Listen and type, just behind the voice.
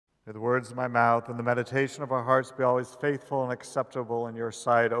May the words of my mouth and the meditation of our hearts be always faithful and acceptable in your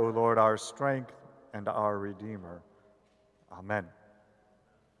sight, O Lord, our strength and our Redeemer. Amen.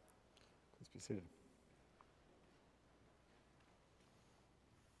 Please be seated.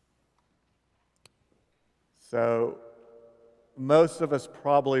 So, most of us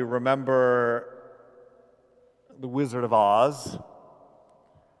probably remember The Wizard of Oz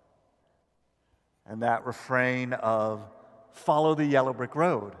and that refrain of follow the yellow brick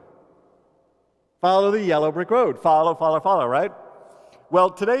road. Follow the yellow brick road. Follow, follow, follow, right? Well,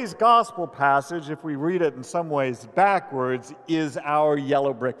 today's gospel passage, if we read it in some ways backwards, is our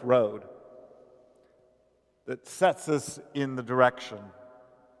yellow brick road that sets us in the direction.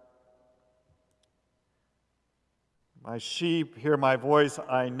 My sheep hear my voice,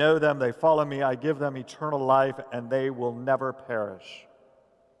 I know them, they follow me, I give them eternal life, and they will never perish.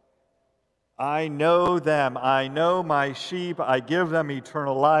 I know them, I know my sheep, I give them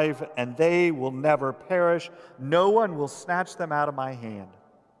eternal life, and they will never perish. No one will snatch them out of my hand.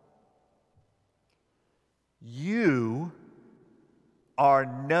 You are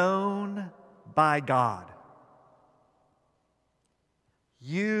known by God.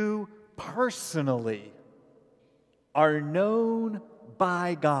 You personally are known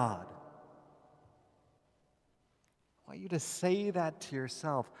by God. I want you to say that to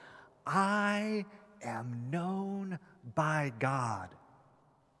yourself. I am known by God.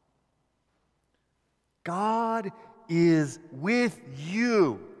 God is with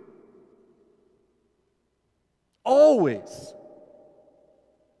you. Always.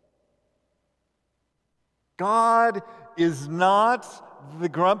 God is not the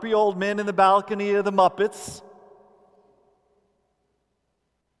grumpy old man in the balcony of the Muppets.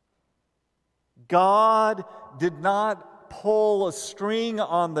 God did not pull a string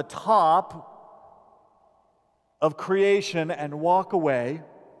on the top of creation and walk away.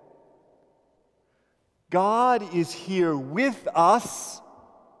 God is here with us.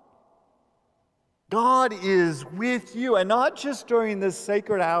 God is with you, and not just during this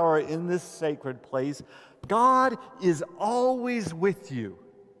sacred hour in this sacred place. God is always with you.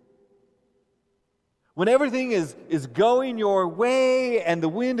 When everything is going your way and the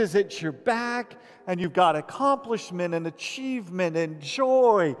wind is at your back and you've got accomplishment and achievement and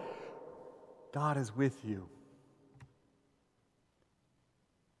joy, God is with you.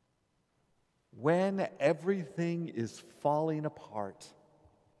 When everything is falling apart,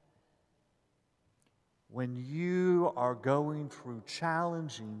 when you are going through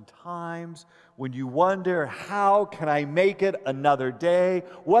challenging times, when you wonder, how can I make it another day?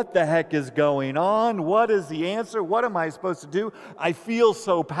 What the heck is going on? What is the answer? What am I supposed to do? I feel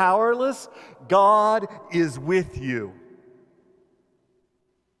so powerless. God is with you.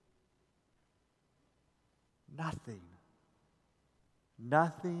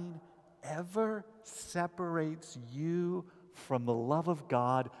 Nothing ever separates you from the love of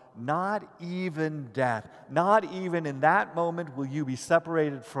God, not even death. Not even in that moment will you be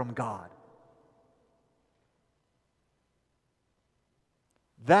separated from God.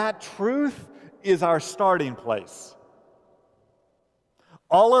 That truth is our starting place.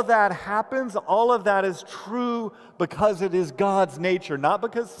 All of that happens, all of that is true because it is God's nature, not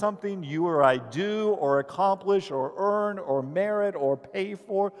because something you or I do or accomplish or earn or merit or pay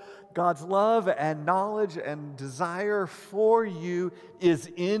for. God's love and knowledge and desire for you is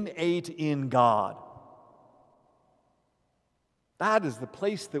innate in God. That is the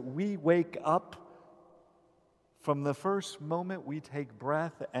place that we wake up from the first moment we take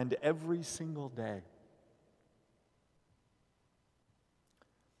breath and every single day.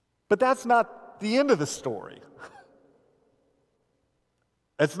 But that's not the end of the story.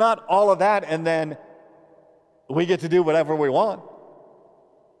 It's not all of that and then we get to do whatever we want.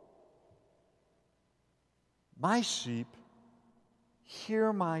 My sheep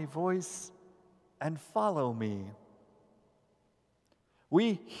hear my voice and follow me.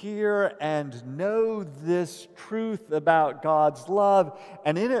 We hear and know this truth about God's love,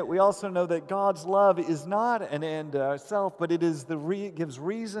 and in it we also know that God's love is not an end to ourselves, but it is it gives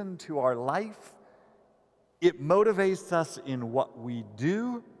reason to our life. It motivates us in what we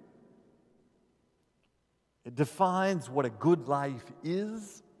do. It defines what a good life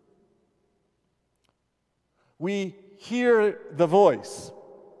is. We hear the voice.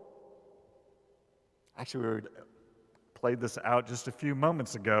 Actually, we played this out just a few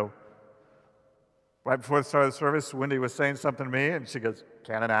moments ago. Right before the start of the service, Wendy was saying something to me, and she goes,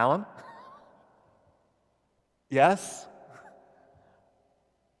 "Canon Allen?" Yes.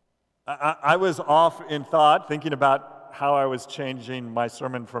 I was off in thought, thinking about how I was changing my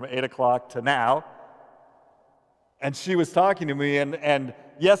sermon from 8 o'clock to now. And she was talking to me, and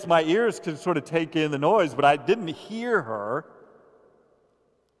yes, my ears could sort of take in the noise, but I didn't hear her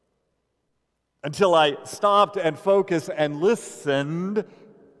until I stopped and focused and listened,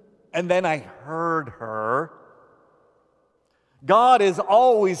 and then I heard her. God is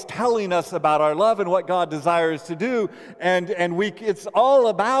always telling us about our love and what God desires to do, and it's all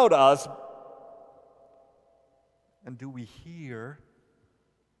about us. And do we hear?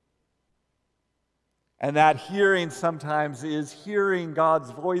 And that hearing sometimes is hearing God's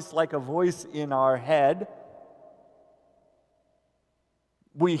voice like a voice in our head.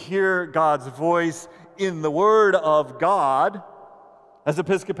 We hear God's voice in the Word of God. As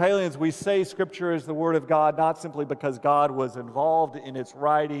Episcopalians, we say Scripture is the Word of God, not simply because God was involved in its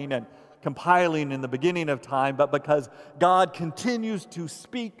writing and compiling in the beginning of time, but because God continues to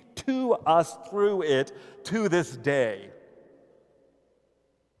speak to us through it to this day.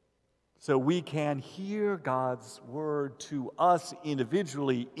 So we can hear God's word to us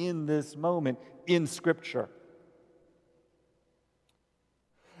individually in this moment in Scripture.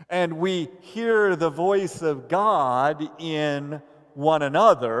 And we hear the voice of God in one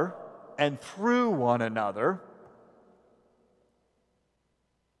another and through one another.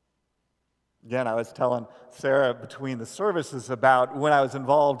 Again, I was telling Sarah between the services about when I was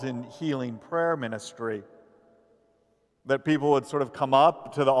involved in healing prayer ministry, that people would sort of come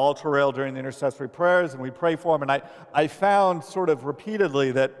up to the altar rail during the intercessory prayers, and we'd pray for them. And I found sort of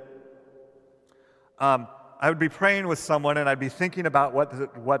repeatedly that I would be praying with someone, and I'd be thinking about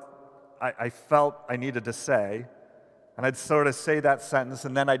what I felt I needed to say, and I'd sort of say that sentence,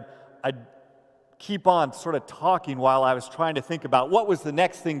 and then I'd keep on sort of talking while I was trying to think about what was the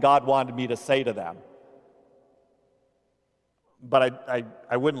next thing God wanted me to say to them. But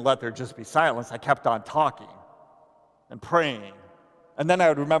I wouldn't let there just be silence. I kept on talking and praying. And then I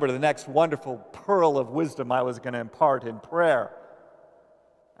would remember the next wonderful pearl of wisdom I was going to impart in prayer.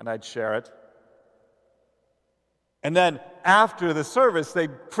 And I'd share it. And then after the service,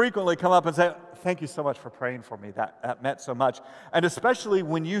 they'd frequently come up and say, "Thank you so much for praying for me. That meant so much. And especially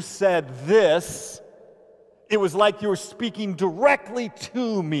when you said this, it was like you were speaking directly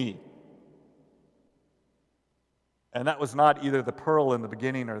to me." And that was not either the pearl in the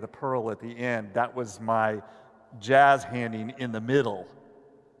beginning or the pearl at the end. That was my jazz handing in the middle.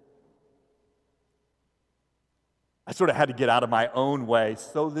 I sort of had to get out of my own way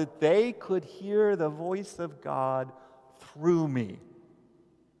so that they could hear the voice of God through me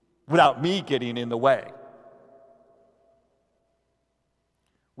without me getting in the way.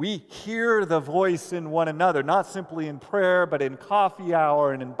 We hear the voice in one another, not simply in prayer, but in coffee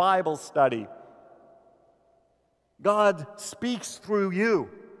hour and in Bible study. God speaks through you.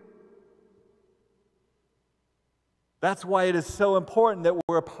 That's why it is so important that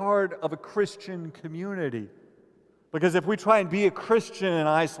we're a part of a Christian community. Because if we try and be a Christian in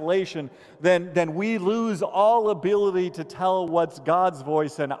isolation, then we lose all ability to tell what's God's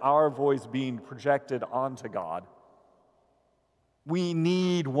voice and our voice being projected onto God. We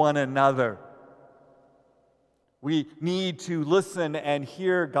need one another. We need to listen and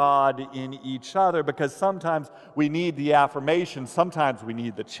hear God in each other, because sometimes we need the affirmation, sometimes we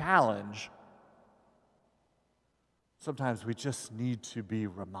need the challenge. Sometimes we just need to be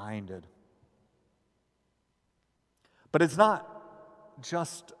reminded. But it's not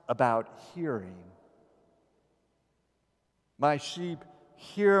just about hearing. My sheep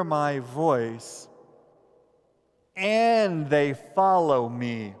hear my voice, and they follow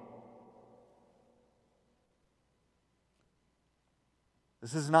me.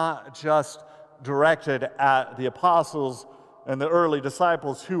 This is not just directed at the apostles and the early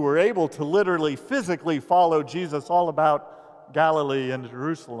disciples who were able to literally, physically follow Jesus all about Galilee and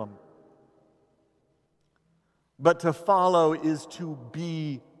Jerusalem. But to follow is to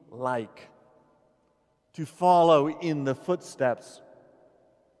be like, to follow in the footsteps,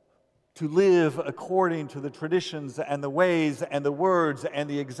 to live according to the traditions and the ways and the words and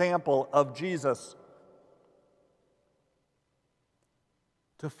the example of Jesus.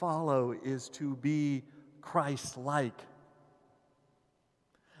 To follow is to be Christ-like.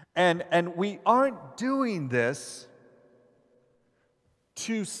 And we aren't doing this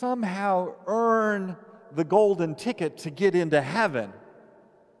to somehow earn the golden ticket to get into heaven.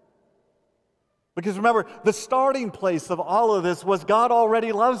 Because remember, the starting place of all of this was God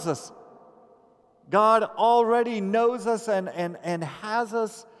already loves us. God already knows us and has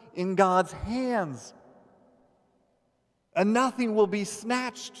us in God's hands. And nothing will be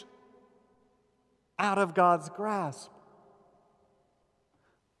snatched out of God's grasp.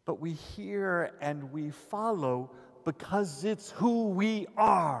 But we hear and we follow because it's who we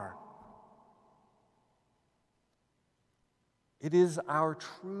are. It is our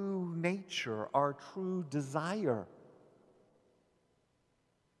true nature, our true desire.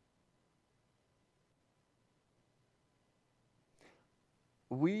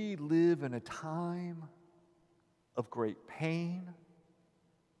 We live in a time of great pain,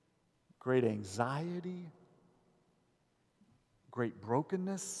 great anxiety, great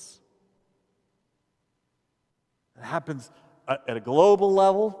brokenness. It happens at a global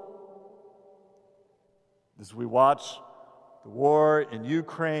level as we watch the war in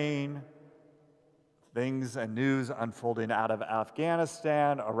Ukraine, things and news unfolding out of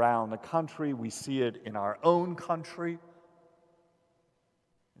Afghanistan, around the country. We see it in our own country,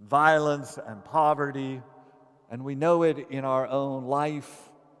 violence and poverty, and we know it in our own life,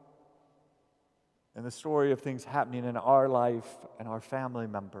 and the story of things happening in our life and our family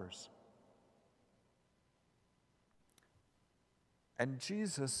members. And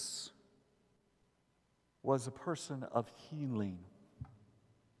Jesus was a person of healing.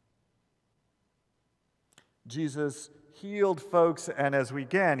 Jesus healed folks, and as we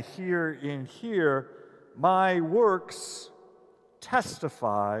again hear in here, my works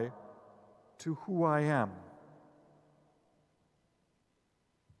testify to who I am.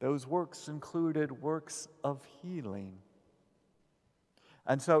 Those works included works of healing.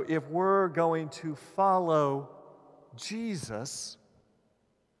 And so if we're going to follow Jesus,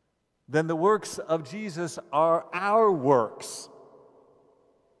 then the works of Jesus are our works.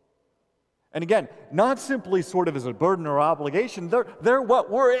 And again, not simply sort of as a burden or obligation, they're what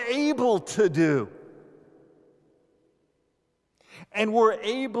we're able to do. And we're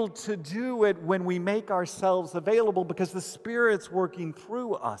able to do it when we make ourselves available because the Spirit's working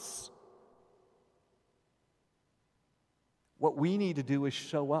through us. What we need to do is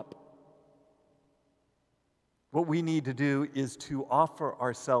show up. What we need to do is to offer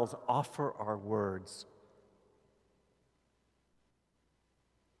ourselves, offer our words.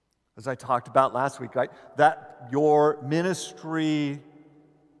 As I talked about last week, right? That your ministry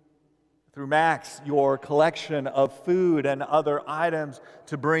through Max, your collection of food and other items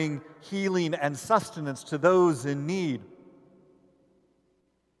to bring healing and sustenance to those in need.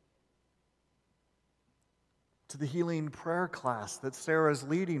 To the healing prayer class that Sarah's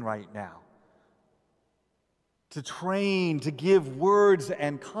leading right now. To train, to give words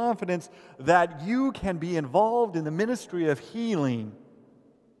and confidence that you can be involved in the ministry of healing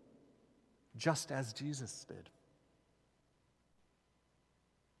just as Jesus did.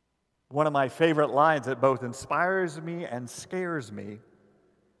 One of my favorite lines that both inspires me and scares me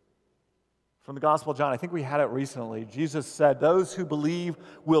from the Gospel of John, I think we had it recently. Jesus said, "Those who believe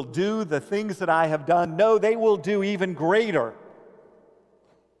will do the things that I have done. No, they will do even greater."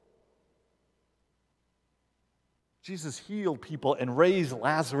 Jesus healed people and raised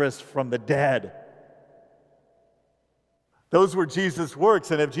Lazarus from the dead. Those were Jesus'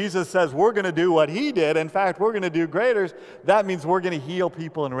 works, and if Jesus says we're going to do what he did, in fact, we're going to do greater, that means we're going to heal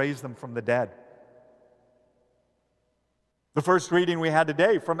people and raise them from the dead. The first reading we had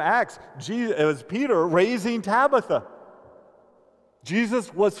today from Acts, it was Peter raising Tabitha.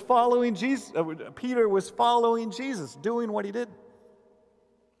 Jesus was following Jesus. Peter was following Jesus, doing what he did.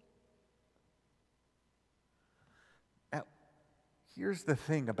 Now, here's the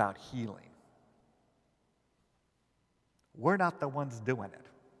thing about healing. We're not the ones doing it.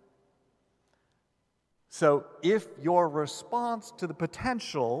 So if your response to the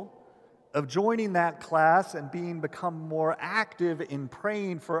potential of joining that class and become more active in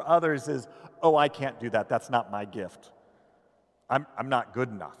praying for others is, "Oh, I can't do that. That's not my gift. I'm not good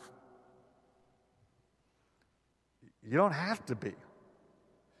enough." You don't have to be.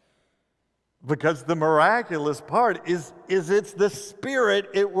 Because the miraculous part is it's the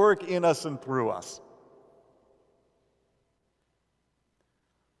Spirit at work in us and through us.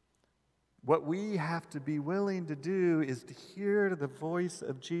 What we have to be willing to do is to hear the voice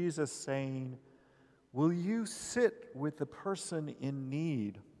of Jesus saying, "Will you sit with the person in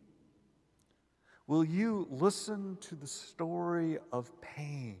need? Will you listen to the story of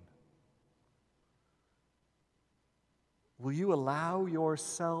pain? Will you allow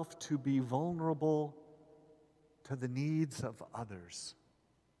yourself to be vulnerable to the needs of others?"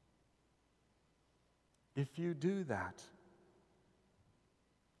 If you do that,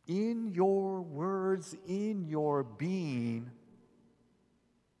 in your words, in your being,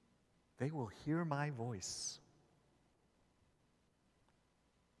 they will hear my voice.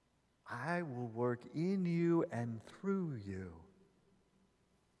 I will work in you and through you.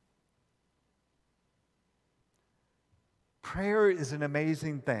 Prayer is an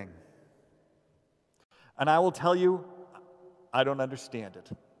amazing thing. And I will tell you, I don't understand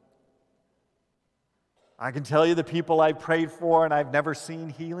it. I can tell you the people I've prayed for and I've never seen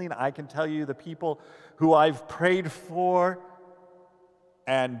healing. I can tell you the people who I've prayed for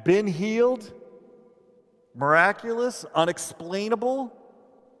and been healed, miraculous, unexplainable.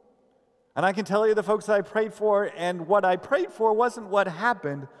 And I can tell you the folks that I prayed for, and what I prayed for wasn't what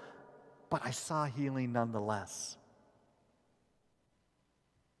happened, but I saw healing nonetheless.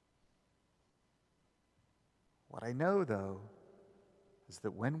 What I know, though, is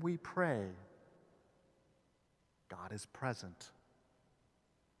that when we pray, God is present.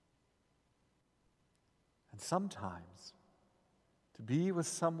 And sometimes, to be with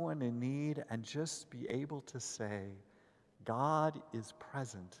someone in need and just be able to say, God is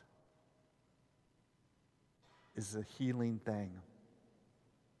present, is a healing thing.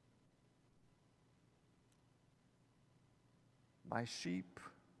 My sheep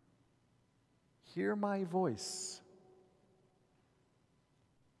hear my voice.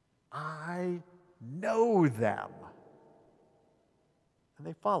 I know them, and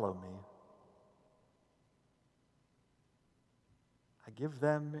they follow me. I give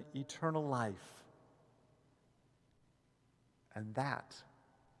them eternal life, and that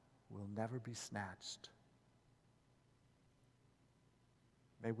will never be snatched.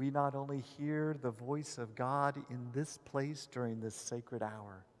 May we not only hear the voice of God in this place during this sacred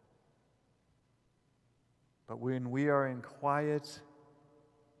hour, but when we are in quiet,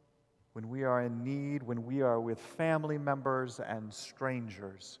 when we are in need, when we are with family members and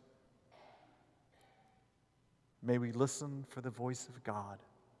strangers, may we listen for the voice of God.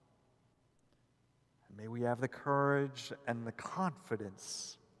 And may we have the courage and the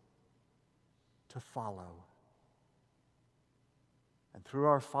confidence to follow. And through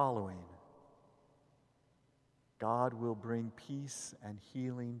our following, God will bring peace and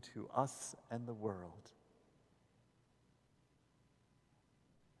healing to us and the world.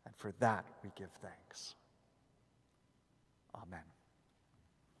 And for that we give thanks. Amen.